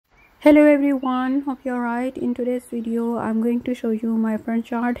Hello everyone, hope you're right. In today's video I'm going to show you my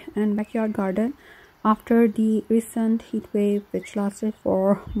front yard and backyard garden after the recent heat wave which lasted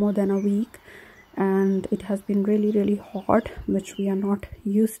for more than a week, and it has been really hot, which we are not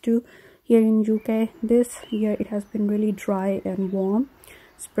used to here in UK. This year it has been really dry and warm,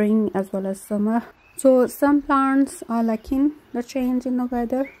 spring as well as summer. So some plants are liking the change in the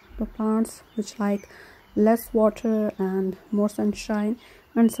weather, the plants which like less water and more sunshine,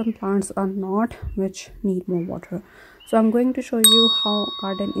 and some plants are not, which need more water. So I'm going to show you how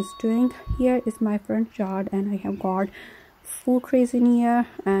garden is doing. Here is my front yard and I have got fruit trees in here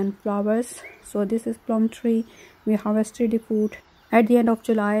and flowers. So this is plum tree. We harvested the fruit at the end of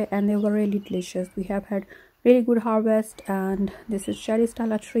July and they were really delicious. We have had really good harvest. And this is cherry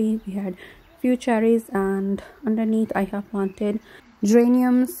stella tree. We had few cherries, and underneath I have planted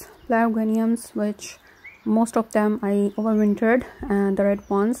geraniums, pelargoniums, which most of them I overwintered, and the red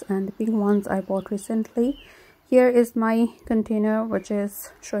ones and the pink ones I bought recently. Here is my container which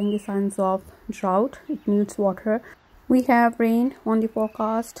is showing the signs of drought. It needs water. We have rain on the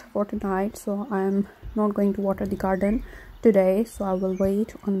forecast for tonight, so I am not going to water the garden today. So I will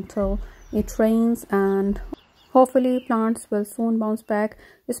wait until it rains, and hopefully plants will soon bounce back.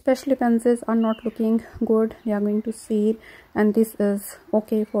 Especially pansies are not looking good. They are going to seed, and this is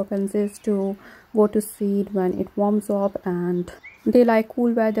okay for pansies to go to seed when it warms up, and they like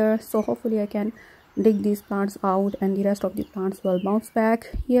cool weather. So hopefully I can dig these plants out and the rest of the plants will bounce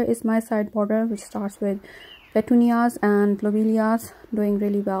back. Here is my side border which starts with petunias and lobelias doing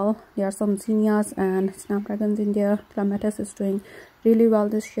really well. There are some zinnias and snapdragons in there. Clematis is doing really well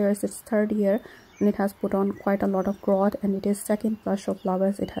this year. It's its third year and it has put on quite a lot of growth, and it is second flush of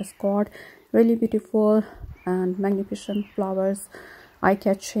flowers it has got. Really beautiful and magnificent flowers,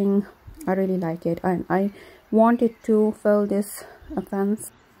 eye-catching. I really like it, and I want it to fill this fence.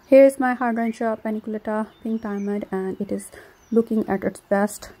 Here is my hydrangea paniculata pink diamond, and it is looking at its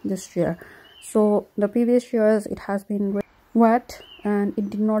best this year. So the previous years it has been wet and it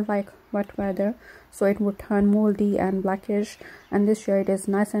did not like wet weather, so it would turn moldy and blackish, and this year it is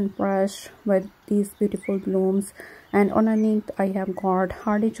nice and fresh with these beautiful blooms. And underneath I have got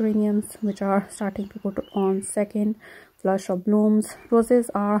hardy geraniums which are starting to put on second flush of blooms.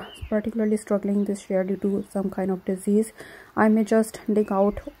 Roses are particularly struggling this year due to some kind of disease. I may just dig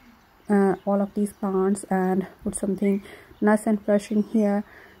out all of these plants and put something nice and fresh in here.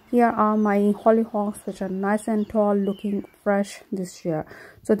 Here are my hollyhocks which are nice and tall, looking fresh this year.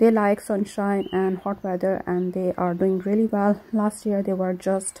 So they like sunshine and hot weather, and they are doing really well. Last year they were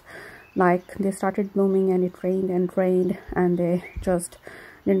just like, they started blooming and it rained and they just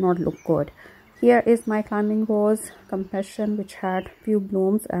did not look good. Here is my climbing rose compassion which had few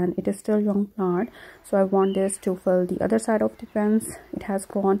blooms, and it is still young plant, so I want this to fill the other side of the fence. It has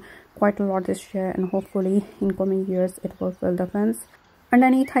grown quite a lot this year, and hopefully in coming years it will fill the fence.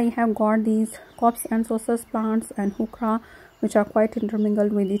 Underneath I have got these cups and saucers plants and heuchera which are quite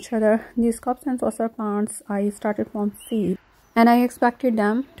intermingled with each other. These cups and saucer plants I started from seed, and I expected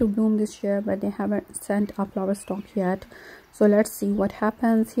them to bloom this year, but they haven't sent a flower stalk yet. So let's see what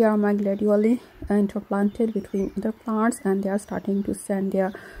happens. Here are my gladioli interplanted between other plants, and they are starting to send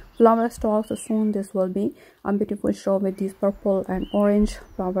their flower stalks. So soon this will be a beautiful show with these purple and orange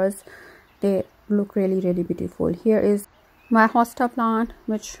flowers. They look really beautiful. Here is my hosta plant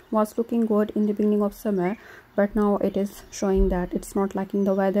which was looking good in the beginning of summer, but now it is showing that it's not liking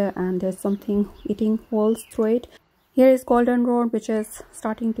the weather and there's something eating holes through it. Here is goldenrod which is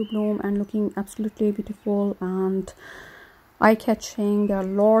starting to bloom and looking absolutely beautiful and eye-catching. There are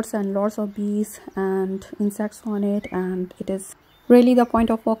lots and lots of bees and insects on it, and it is really the point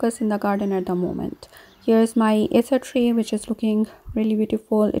of focus in the garden at the moment. Here is my acer tree which is looking really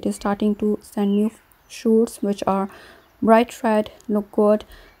beautiful. It is starting to send new shoots which are bright red, look good.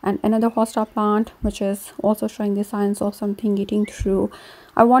 And another hosta plant which is also showing the signs of something getting through.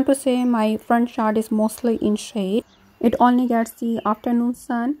 I want to say my front yard is mostly in shade. It only gets the afternoon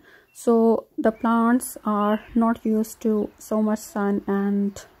sun, so the plants are not used to so much sun,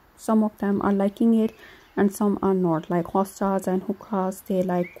 and some of them are liking it and some are not. Like hostas and heucheras, they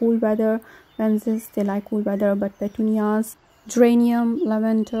like cool weather. Pansies, they like cool weather, but petunias, geranium,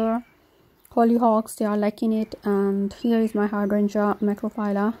 lavender, hollyhocks, they are liking it. And here is my hydrangea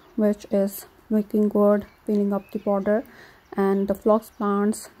macrophylla which is looking good, filling up the border. And the phlox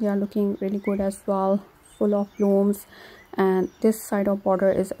plants, they are looking really good as well, full of blooms. And this side of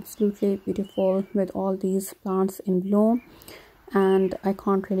border is absolutely beautiful with all these plants in bloom, and I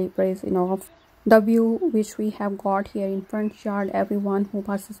can't really praise enough the view which we have got here in front yard. Everyone who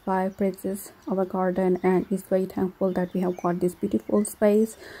passes by praises our garden and is very thankful that we have got this beautiful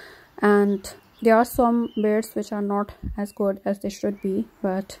space. and there are some beds which are not as good as they should be,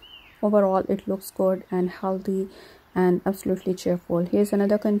 but overall it looks good and healthy and absolutely cheerful. Here's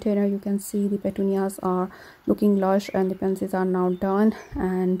another container. You can see the petunias are looking lush and the pansies are now done,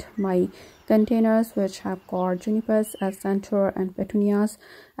 and my containers which have got junipers as center and petunias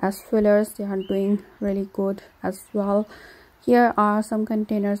as fillers, they are doing really good as well. Here are some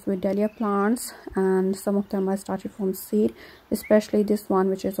containers with dahlia plants, and some of them I started from seed, especially this one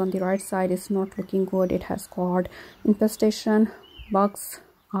which is on the right side is not looking good. It has got infestation, bugs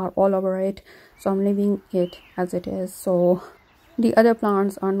are all over it, so I'm leaving it as it is. So the other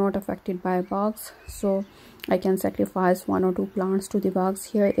plants are not affected by bugs, so I can sacrifice 1 or 2 plants to the bugs.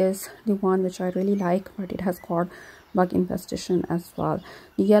 Here is the one which I really like, but it has got bug infestation as well.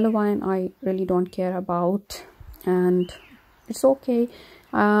 The yellow one I really don't care about, and it's okay.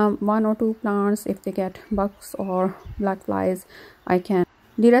 1 or 2 plants, if they get bugs or black flies, I can.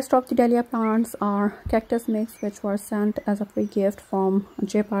 The rest of the dahlia plants are cactus mix which were sent as a free gift from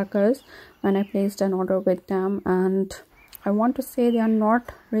J Parker's when I placed an order with them, and I want to say they are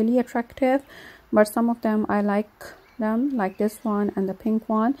not really attractive, but some of them I like them, like this one and the pink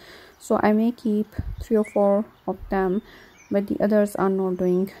one, so I may keep 3 or 4 of them, but the others are not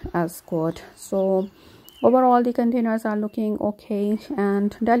doing as good. So overall the containers are looking okay,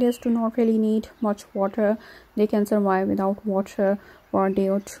 and dahlias do not really need much water. They can survive without water for a day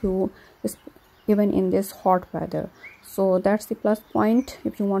or 2, even in this hot weather. So that's the plus point.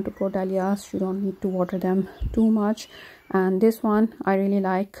 If you want to grow dahlias, you don't need to water them too much. And this one I really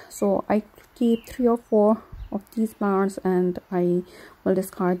like, so I keep 3 or 4 of these plants and I will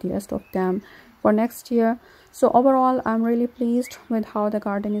discard the rest of them for next year. So overall I'm really pleased with how the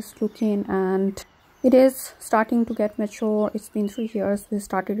garden is looking, and it is starting to get mature. It's been 3 years we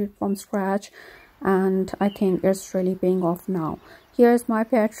started it from scratch, and I think it's really paying off now. Here's my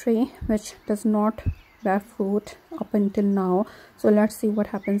pear tree which does not bear fruit up until now, so let's see what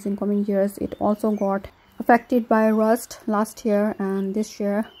happens in coming years. It also got affected by rust last year, and this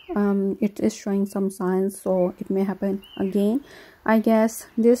year it is showing some signs, so it may happen again. I guess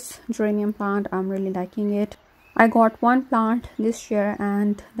this geranium plant, I'm really liking it. I got 1 plant this year,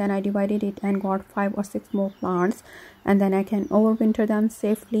 and then I divided it and got 5 or 6 more plants, and then I can overwinter them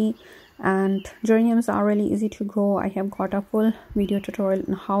safely. And geraniums are really easy to grow. I have got a full video tutorial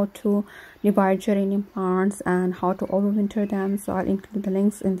on how to divide geranium plants and how to overwinter them, so I'll include the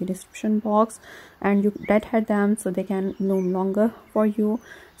links in the description box, and you deadhead them so they can bloom longer for you.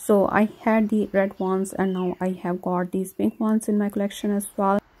 So I had the red ones, and now I have got these pink ones in my collection as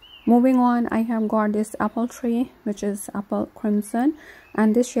well. Moving on, I have got this apple tree which is apple crimson,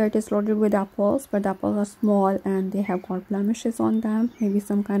 and this year it is loaded with apples, but the apples are small and they have got blemishes on them, maybe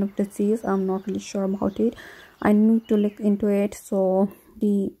some kind of disease. I'm not really sure about it. I need to look into it. So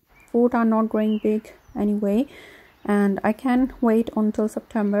the fruit are not growing big anyway, and I can wait until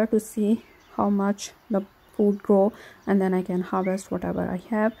September to see how much the fruit grow, and then I can harvest whatever I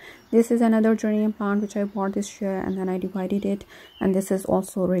have. This is another geranium plant which I bought this year, and then I divided it, and this is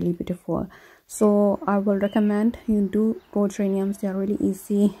also really beautiful. So I will recommend you do grow geraniums. They are really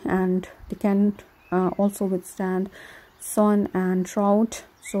easy, and they can also withstand sun and drought,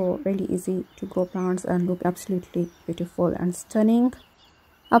 so really easy to grow plants and look absolutely beautiful and stunning.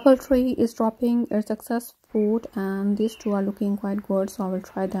 Apple tree is dropping its excess fruit, and these 2 are looking quite good, so I will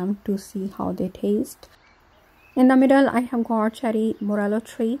try them to see how they taste. In the middle I have got cherry morello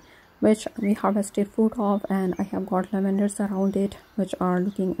tree which we harvested fruit of, and I have got lavenders around it which are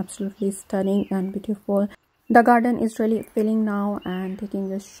looking absolutely stunning and beautiful. The garden is really filling now and taking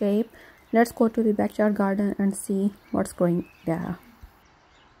this shape. Let's go to the backyard garden and see what's growing there.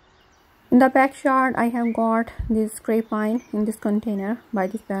 In the backyard I have got this grapevine in this container by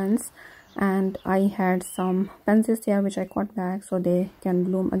the fence, and I had some pansies there which I cut back so they can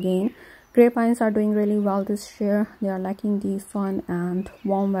bloom again. Grapevines are doing really well this year. They are liking the sun and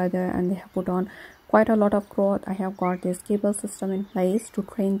warm weather, and they have put on quite a lot of growth. I have got this cable system in place to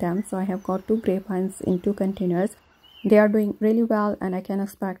train them, so I have got 2 grapevines in 2 containers. They are doing really well, and I can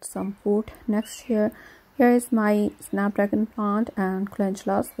expect some fruit next year. Here is my snapdragon plant and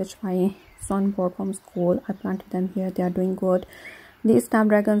calendulas which my son brought from school. I planted them here. They are doing good. These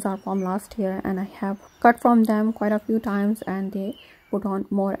snapdragons are from last year, and I have cut from them quite a few times, and they put on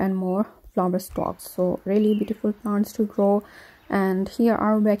more and more flower stalks. So really beautiful plants to grow. And here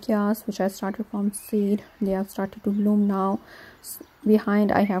are backyards which I started from seed. They have started to bloom now.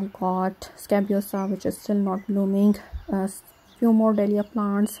 Behind I have got scabiosa which is still not blooming. Few more dahlia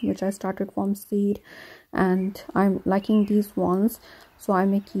plants which I started from seed, and I'm liking these ones, so I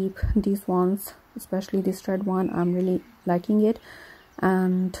may keep these ones, especially this red one. I'm really liking it.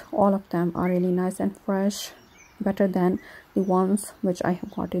 and all of them are really nice and fresh, better than the ones which I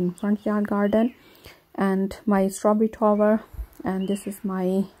have got in front yard garden. And my strawberry tower, and this is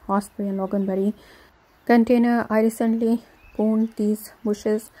my raspberry and loganberry container. I recently pruned these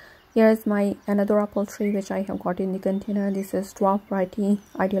bushes. Here is my another apple tree which I have got in the container. This is dwarf variety,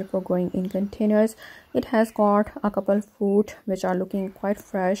 ideal for growing in containers. It has got a couple fruit which are looking quite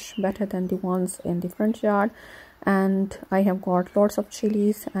fresh, better than the ones in the front yard. And I have got lots of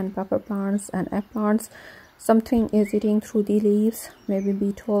chilies and pepper plants and eggplants. Something is eating through the leaves, maybe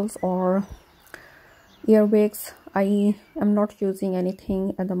beetles or earwigs. I am not using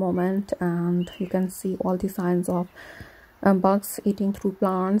anything at the moment, and you can see all the signs of bugs eating through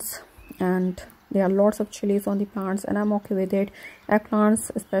plants, and there are lots of chilies on the plants, and I'm okay with it.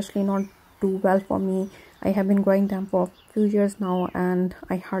 Eggplants especially not do well for me. I have been growing them for a few years now, and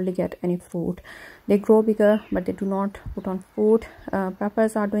I hardly get any fruit. They grow bigger, but they do not put on fruit.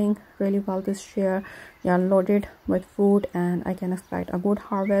 Peppers are doing really well this year. They are loaded with fruit, and I can expect a good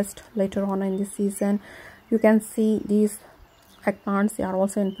harvest later on in the season. You can see these eggplants, they are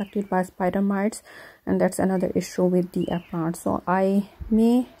also infected by spider mites, and that's another issue with the eggplants. So I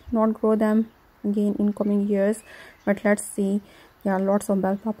may not grow them again in coming years, but let's see. There are lots of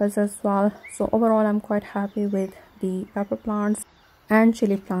bell peppers as well. So overall, I'm quite happy with the pepper plants and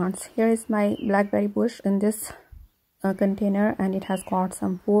chili plants. Here is my blackberry bush in this container, and it has got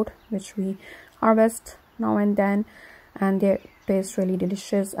some fruit which we harvest now and then, and they taste really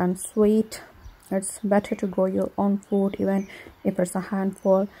delicious and sweet. It's better to grow your own food, even if it's a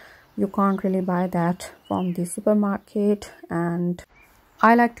handful. You can't really buy that from the supermarket. And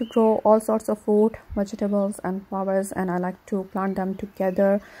I like to grow all sorts of fruit, vegetables and flowers, and I like to plant them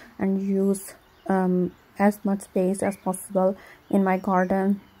together and use as much space as possible in my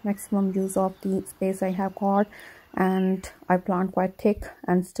garden, maximum use of the space I have got. And I plant quite thick,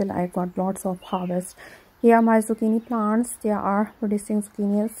 and still I got lots of harvest. Here are my zucchini plants. They are producing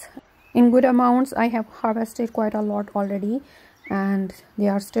zucchinis in good amounts. I have harvested quite a lot already, and they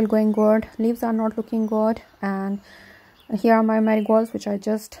are still going good. Leaves are not looking good. And here are my marigolds which I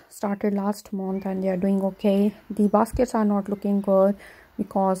just started last month, and they are doing okay. The baskets are not looking good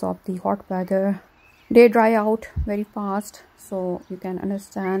because of the hot weather. They dry out very fast, so you can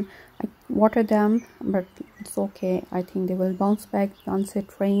understand. I water them, but it's okay. I think they will bounce back once it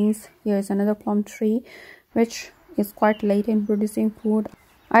rains. Here is another plum tree which is quite late in producing fruit.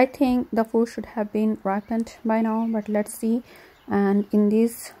 I think the fruit should have been ripened by now, but let's see. And in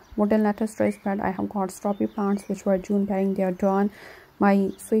this wooden lettuce raised bed, I have got strawberry plants which were June bearing. They are done.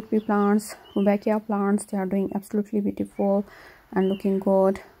 My sweet pea plants, Rubeckia plants, they are doing absolutely beautiful and looking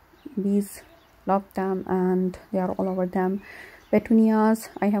good. Bees love them, and they are all over them. Petunias,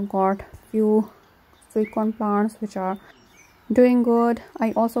 I have got few sweet corn plants which are doing good.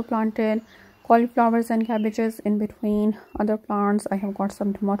 I also planted cauliflowers and cabbages in between other plants. I have got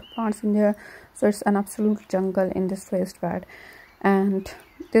some tomato plants in there, so it's an absolute jungle in this raised bed. And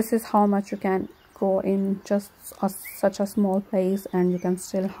this is how much you can grow in just such a small place, and you can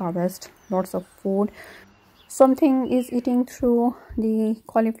still harvest lots of food. Something is eating through the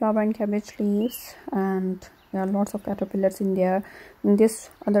cauliflower and cabbage leaves, and there are lots of caterpillars in there. In this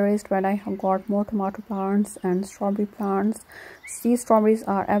other raised bed, I have got more tomato plants and strawberry plants. These strawberries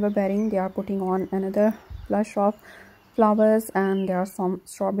are ever bearing. They are putting on another flush of flowers, and there are some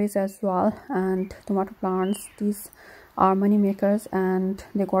strawberries as well. And tomato plants, these are money makers, and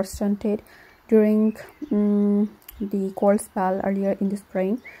they got stunted during the cold spell earlier in the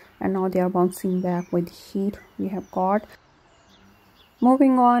spring, and now they are bouncing back with the heat we have got.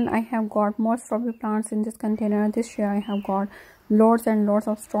 Moving on, I have got more strawberry plants in this container. This year I have got loads and loads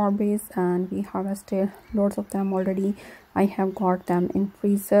of strawberries, and we harvested loads of them already. I have got them in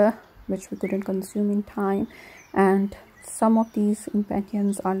freezer which we couldn't consume in time, and some of these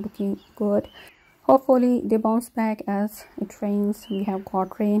impatiens are looking good. Hopefully they bounce back as it rains. We have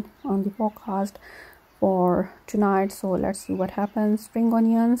got rain on the forecast for tonight, so let's see what happens. Spring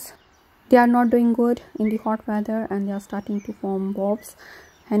onions, they are not doing good in the hot weather, and they are starting to form bulbs.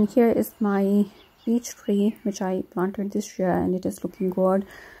 And here is my peach tree which I planted this year, and it is looking good.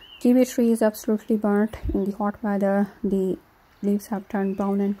 Kiwi tree is absolutely burnt in the hot weather. The leaves have turned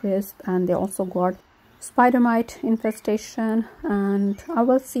brown and crisp, and they also got spider mite infestation, and I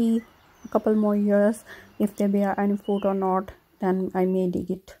will see a couple more years if they bear any fruit or not, then I may dig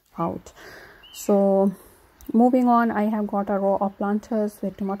it out. So moving on, I have got a row of planters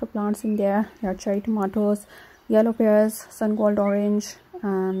with tomato plants in there. There are cherry tomatoes, yellow pears, sun gold orange,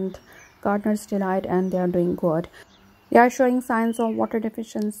 and gardener's delight, and they are doing good. They are showing signs of water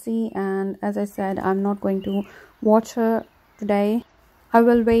deficiency, and as I said, I'm not going to water today. I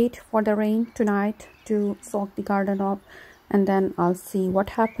will wait for the rain tonight to soak the garden up, and then I'll see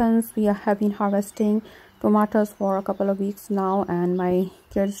what happens. We have been harvesting tomatoes for a couple of weeks now, and my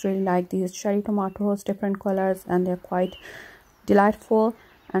kids really like these cherry tomatoes, different colors, and they're quite delightful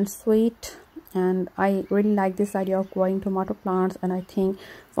and sweet. And I really like this idea of growing tomato plants, and I think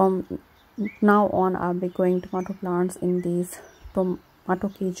from now on I'll be growing tomato plants in these tomato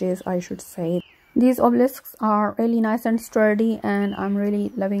cages, I should say. These obelisks are really nice and sturdy, and I'm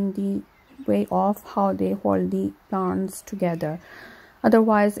really loving the way of how they hold the plants together.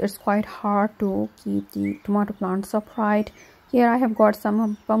 Otherwise it's quite hard to keep the tomato plants upright. Here I have got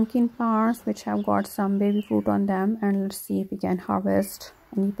some pumpkin plants which have got some baby fruit on them, and let's see if we can harvest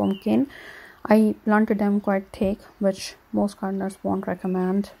any pumpkin. I planted them quite thick, which most gardeners won't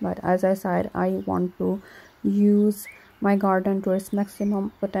recommend, but as I said, I want to use my garden to its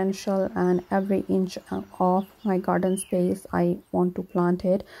maximum potential, and every inch of my garden space I want to plant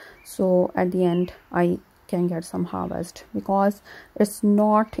it, so at the end I can get some harvest, because it's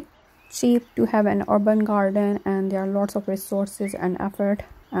not cheap to have an urban garden, and there are lots of resources and effort,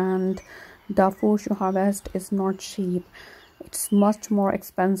 and the food you harvest is not cheap. It's much more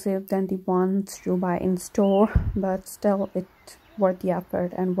expensive than the ones you buy in store, but still it's worth the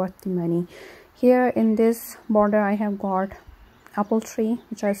effort and worth the money. Here in this border I have got apple tree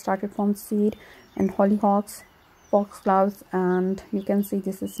which I started from seed, and hollyhocks, foxgloves, and you can see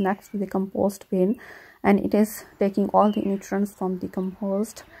this is next to the compost bin, and it is taking all the nutrients from the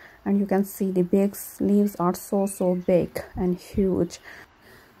compost, and you can see the big leaves are so big and huge.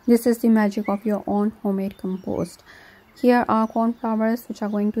 This is the magic of your own homemade compost. Here are cornflowers which are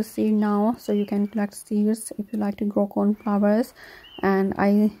going to seed now, so you can collect seeds if you like to grow cornflowers, and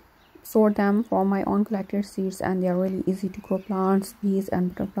I sowed them from my own collected seeds, and they are really easy to grow plants. Bees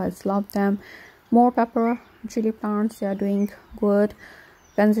and butterflies love them. More pepper chili plants, they are doing good.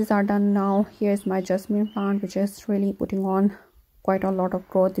 Pansies are done now. Here is my jasmine plant which is really putting on quite a lot of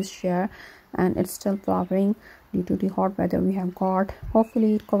growth this year, and it's still flowering due to the hot weather we have got.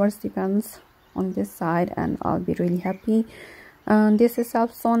 Hopefully it covers the pens on this side, and I'll be really happy. This is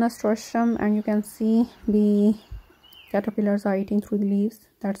self-sown nasturtium, and you can see the caterpillars are eating through the leaves.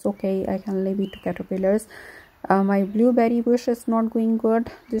 That's okay, I can leave it to caterpillars. My blueberry bush is not going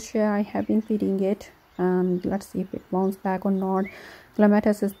good this year. I have been feeding it, and let's see if it bounces back or not.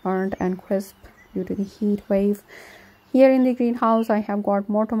 Clematis is burnt and crisp due to the heat wave. Here in the greenhouse I have got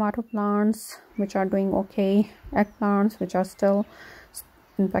more tomato plants which are doing okay, eggplants which are still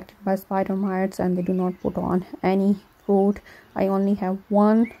infected by spider mites, and they do not put on any fruit. I only have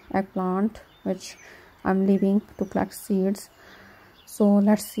one eggplant which I'm leaving to collect seeds, so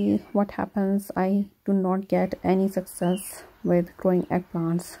let's see what happens. I do not get any success with growing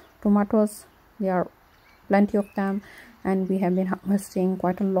eggplants. Tomatoes, there are plenty of them, and we have been harvesting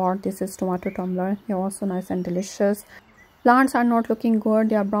quite a lot. This is tomato tumbler. They're also nice and delicious. Plants are not looking good.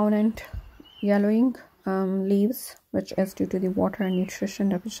 They are brown and yellowing leaves, which is due to the water and nutrition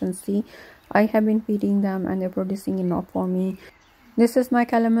deficiency. I have been feeding them, and they're producing enough for me. This is my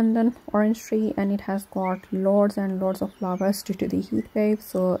calamandan orange tree, and it has got loads and loads of flowers due to the heat wave,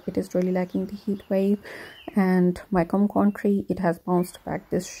 so it is really liking the heat wave. And my kumquat tree, it has bounced back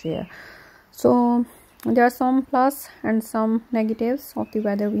this year. So there are some plus and some negatives of the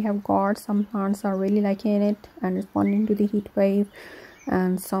weather we have got. Some plants are really liking it and responding to the heat wave,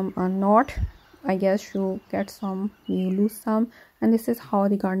 and some are not. I guess you get some, you lose some, and this is how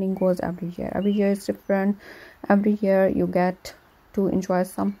the gardening goes every year. Every year is different. Every year you get to enjoy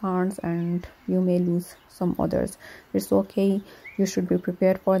some plants and you may lose some others. It's okay. You should be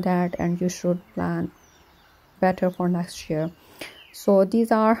prepared for that, and you should plan better for next year. So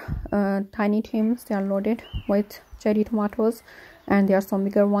these are tiny tims. They are loaded with cherry tomatoes, and there are some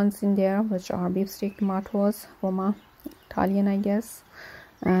bigger ones in there which are beefsteak tomatoes, Roma Italian I guess,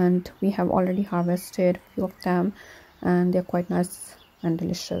 and we have already harvested a few of them, and they're quite nice and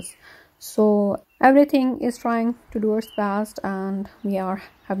delicious. So everything is trying to do its best, and we are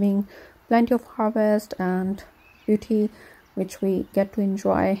having plenty of harvest, and beauty which we get to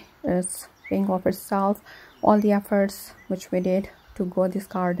enjoy is paying off itself. All the efforts which we did to grow this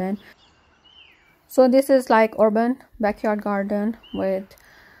garden. So this is like urban backyard garden with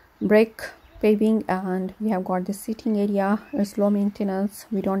brick paving, and we have got this seating area. It's low maintenance.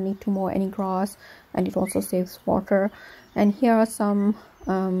 We don't need to mow any grass, and it also saves water. And here are some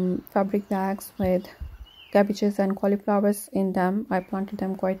fabric bags with cabbages and cauliflowers in them. I planted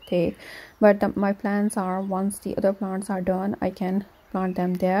them quite thick, but my plans are, once the other plants are done, I can plant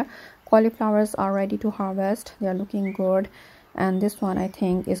them there. Cauliflowers are ready to harvest. They are looking good. and this one I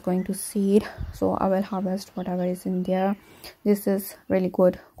think is going to seed, so I will harvest whatever is in there. This is really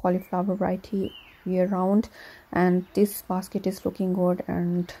good cauliflower variety year round, and this basket is looking good.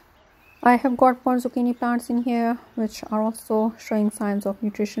 And I have got more zucchini plants in here which are also showing signs of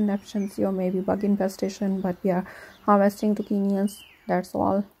nutrition deficiency or maybe bug infestation, but we are harvesting zucchinis. That's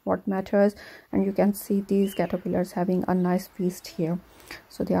all what matters. And you can see these caterpillars having a nice feast here,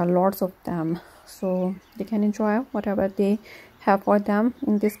 so there are lots of them, so they can enjoy whatever they have for them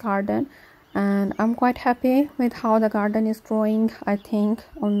in this garden. And I'm quite happy with how the garden is growing. I think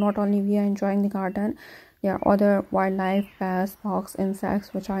not only we are enjoying the garden, there are other wildlife, pests, bugs,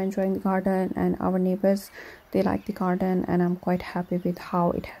 insects which are enjoying the garden, and our neighbors, they like the garden, and I'm quite happy with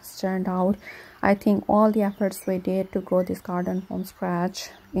how it has turned out. I think all the efforts we did to grow this garden from scratch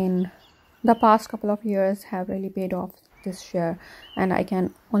in the past couple of years have really paid off this year, and I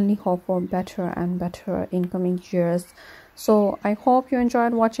can only hope for better and better in coming years. So I hope you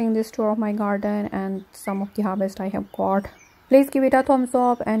enjoyed watching this tour of my garden and some of the harvest I have got. Please give it a thumbs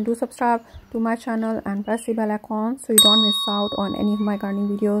up and do subscribe to my channel and press the bell icon so you don't miss out on any of my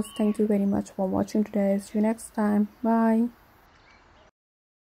gardening videos. Thank you very much for watching today. See you next time. Bye.